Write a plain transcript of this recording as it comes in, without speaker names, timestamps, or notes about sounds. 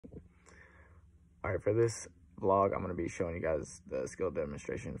All right, for this vlog, I'm gonna be showing you guys the skill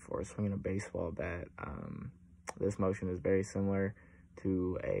demonstration for swinging a baseball bat. This motion is very similar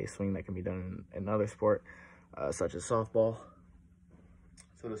to a swing that can be done in another sport, such as softball.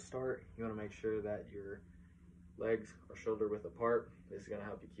 So to start, you wanna make sure that your legs are shoulder width apart. This is gonna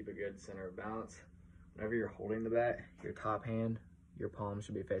help you keep a good center of balance. Whenever you're holding the bat, your top hand, your palm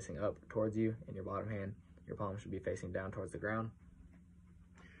should be facing up towards you, and your bottom hand, your palm should be facing down towards the ground.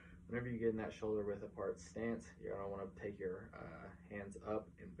 Whenever you get in that shoulder width apart stance, you're gonna wanna take your hands up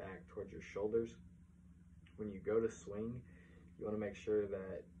and back towards your shoulders. When you go to swing, you wanna make sure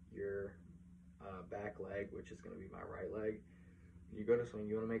that your back leg, which is gonna be my right leg, when you go to swing,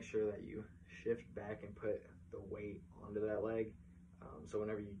 you wanna make sure that you shift back and put the weight onto that leg. So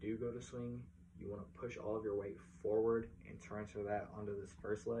whenever you do go to swing, you wanna push all of your weight forward and transfer that onto this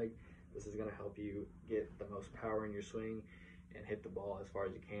first leg. This is gonna help you get the most power in your swing and hit the ball as far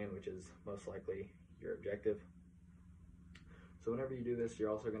as you can, which is most likely your objective. So whenever you do this, you're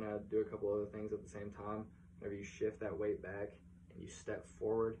also gonna do a couple other things at the same time. Whenever you shift that weight back and you step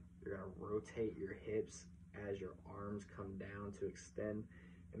forward, you're gonna rotate your hips as your arms come down to extend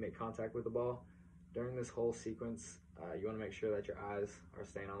and make contact with the ball. During this whole sequence, you wanna make sure that your eyes are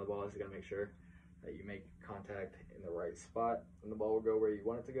staying on the ball. So you gotta make sure that you make contact in the right spot and the ball will go where you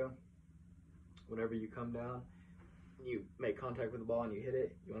want it to go. Whenever you come down, you make contact with the ball and you hit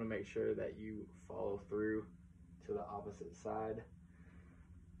it, you want to make sure that you follow through to the opposite side.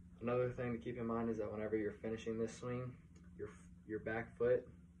 Another thing to keep in mind is that whenever you're finishing this swing, your back foot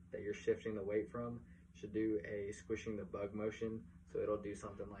that you're shifting the weight from should do a squishing the bug motion. So it'll do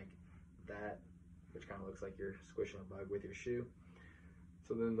something like that, which kind of looks like you're squishing a bug with your shoe.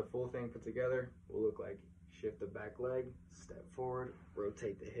 So then the full thing put together will look like shift the back leg, step forward,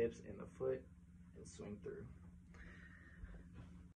 rotate the hips and the foot, and swing through.